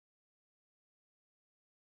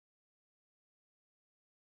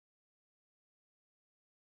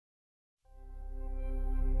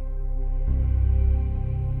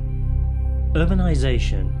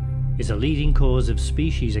Urbanization is a leading cause of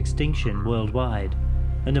species extinction worldwide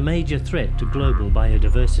and a major threat to global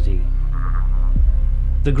biodiversity.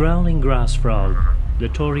 The growling grass frog,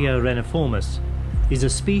 Litorio reniformis, is a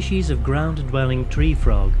species of ground-dwelling tree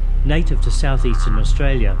frog native to southeastern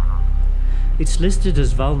Australia. It's listed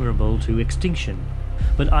as vulnerable to extinction,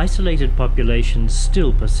 but isolated populations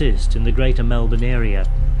still persist in the Greater Melbourne area.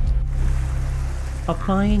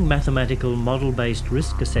 Applying mathematical model-based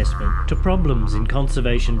risk assessment to problems in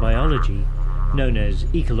conservation biology, known as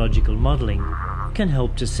ecological modeling, can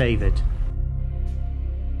help to save it.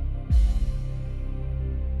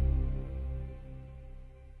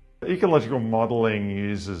 Ecological modeling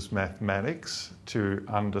uses mathematics to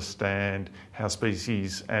understand how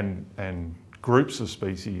species and groups of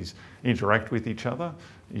species interact with each other.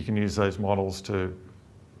 You can use those models to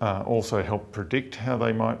also help predict how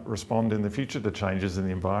they might respond in the future to changes in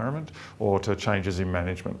the environment or to changes in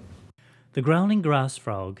management. The growling grass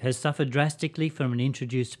frog has suffered drastically from an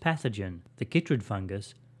introduced pathogen, the chytrid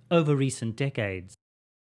fungus, over recent decades.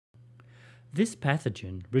 This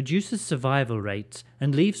pathogen reduces survival rates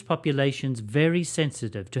and leaves populations very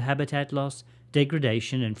sensitive to habitat loss,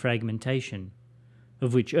 degradation and fragmentation,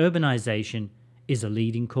 of which urbanization is a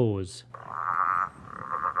leading cause.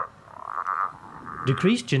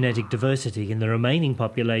 Decreased genetic diversity in the remaining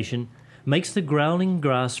population makes the growling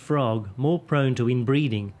grass frog more prone to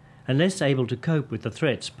inbreeding and less able to cope with the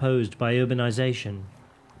threats posed by urbanization.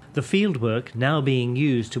 The fieldwork now being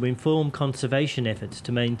used to inform conservation efforts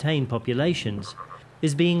to maintain populations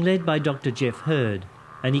is being led by Dr. Jeff Hurd,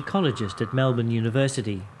 an ecologist at Melbourne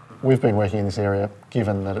University. We've been working in this area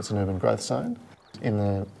given that it's an urban growth zone. In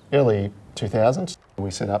the early 2000s,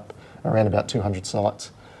 we set up around about 200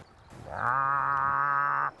 sites.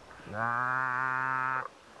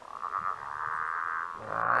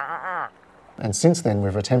 And since then,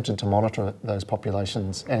 we've attempted to monitor those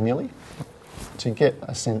populations annually to get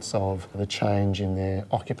a sense of the change in their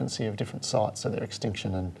occupancy of different sites, so their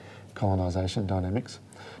extinction and colonisation dynamics,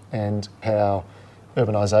 and how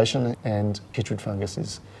urbanisation and chytrid fungus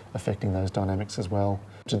is affecting those dynamics as well,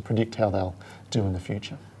 to predict how they'll do in the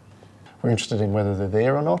future. We're interested in whether they're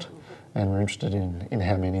there or not, and we're interested in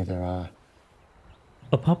how many there are.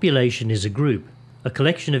 A population is a group, a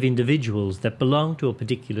collection of individuals that belong to a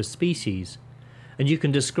particular species, and you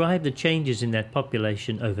can describe the changes in that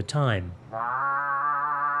population over time.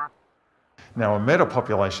 Now, a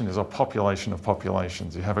metapopulation is a population of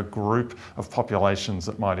populations. You have a group of populations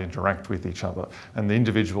that might interact with each other, and the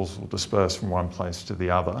individuals will disperse from one place to the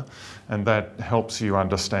other, and that helps you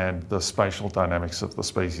understand the spatial dynamics of the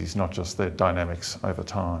species, not just their dynamics over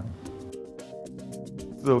time.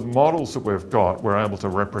 The models that we've got, we're able to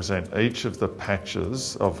represent each of the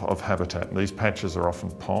patches of habitat. And these patches are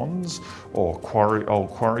often ponds or old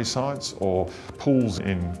quarry sites or pools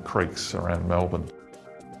in creeks around Melbourne.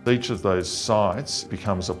 Each of those sites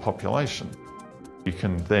becomes a population. You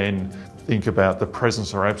can then think about the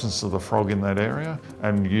presence or absence of the frog in that area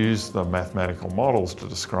and use the mathematical models to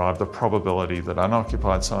describe the probability that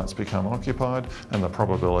unoccupied sites become occupied and the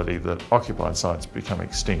probability that occupied sites become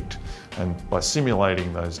extinct. And by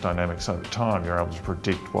simulating those dynamics over time, you're able to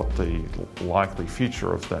predict what the likely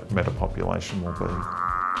future of that metapopulation will be.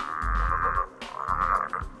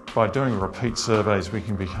 By doing repeat surveys, we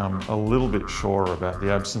can become a little bit surer about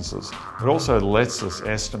the absences. It also lets us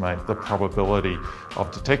estimate the probability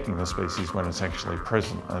of detecting the species when it's actually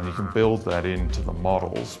present, and you can build that into the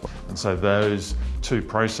models. And so those two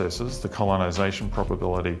processes, the colonisation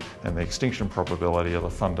probability and the extinction probability, are the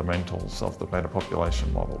fundamentals of the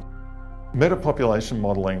metapopulation model. Metapopulation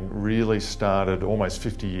modelling really started almost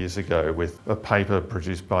 50 years ago with a paper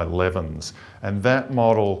produced by Levins, and that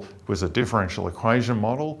model was a differential equation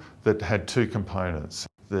model that had two components: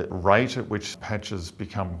 the rate at which patches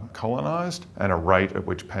become colonised and a rate at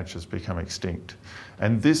which patches become extinct.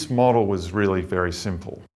 And this model was really very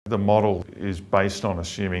simple. The model is based on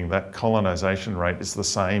assuming that colonisation rate is the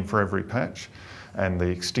same for every patch, and the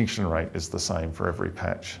extinction rate is the same for every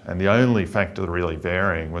patch. And the only factor really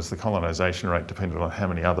varying was the colonisation rate depended on how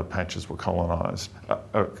many other patches were colonised,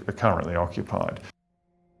 are currently occupied.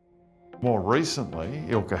 More recently,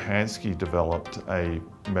 Ilka Hansky developed a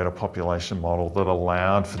metapopulation model that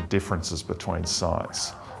allowed for differences between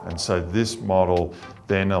sites. And so this model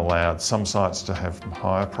then allowed some sites to have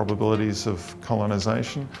higher probabilities of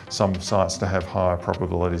colonisation, some sites to have higher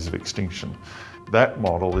probabilities of extinction. That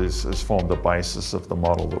model has formed the basis of the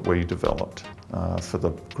model that we developed for the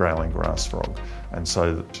growling grass frog. And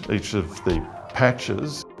so each of the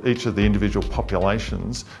patches, each of the individual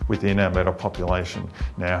populations within our meta-population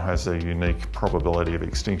now has a unique probability of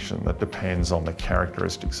extinction that depends on the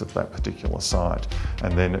characteristics of that particular site.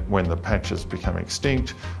 And then when the patches become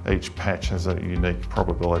extinct, each patch has a unique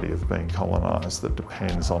probability of being colonised that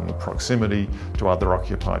depends on the proximity to other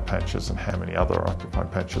occupied patches and how many other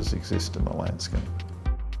occupied patches exist in the landscape.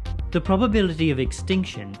 The probability of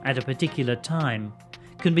extinction at a particular time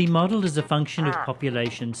can be modelled as a function of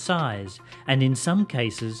population size and, in some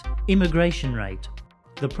cases, immigration rate.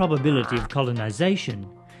 The probability of colonisation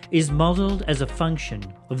is modelled as a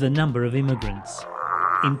function of the number of immigrants.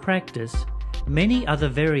 In practice, many other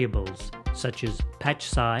variables, such as patch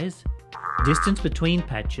size, distance between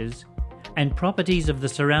patches, and properties of the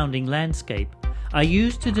surrounding landscape, are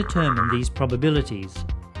used to determine these probabilities.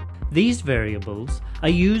 These variables are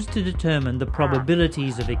used to determine the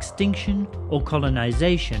probabilities of extinction or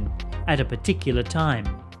colonisation at a particular time.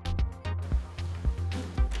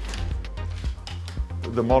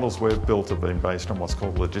 The models we've built have been based on what's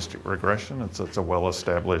called logistic regression. It's a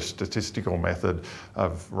well-established statistical method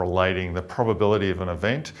of relating the probability of an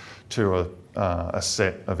event to a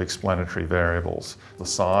set of explanatory variables. The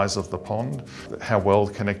size of the pond, how well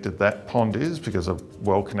connected that pond is, because a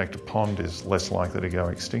well-connected pond is less likely to go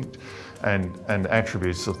extinct, and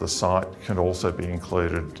attributes of the site can also be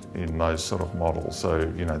included in those sort of models. So,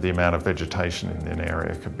 you know, the amount of vegetation in an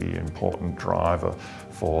area could be an important driver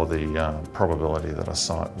for the probability that a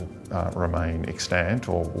site will remain extant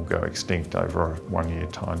or will go extinct over a 1-year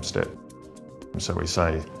time step. So we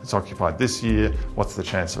say it's occupied this year, what's the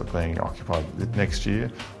chance of it being occupied next year?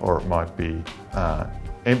 Or it might be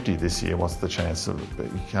empty this year, what's the chance of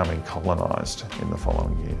it becoming colonised in the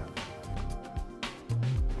following year?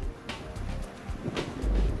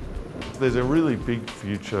 There's a really big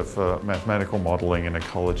future for mathematical modelling and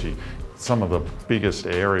ecology. Some of the biggest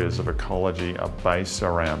areas of ecology are based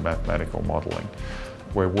around mathematical modelling.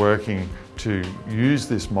 We're working to use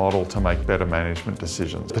this model to make better management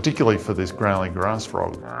decisions, particularly for this growling grass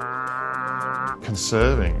frog.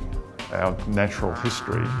 Conserving our natural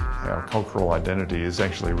history, our cultural identity is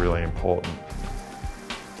actually really important.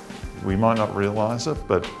 We might not realise it,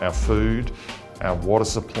 but our food, our water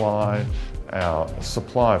supply, our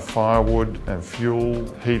supply of firewood and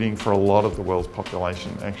fuel, heating for a lot of the world's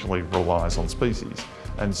population actually relies on species.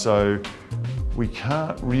 And so we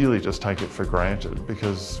can't really just take it for granted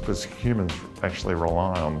because humans actually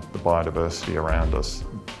rely on the biodiversity around us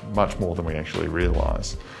much more than we actually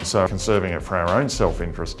realise. So conserving it for our own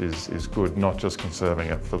self-interest is good, not just conserving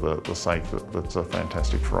it for the sake that it's a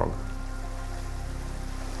fantastic frog.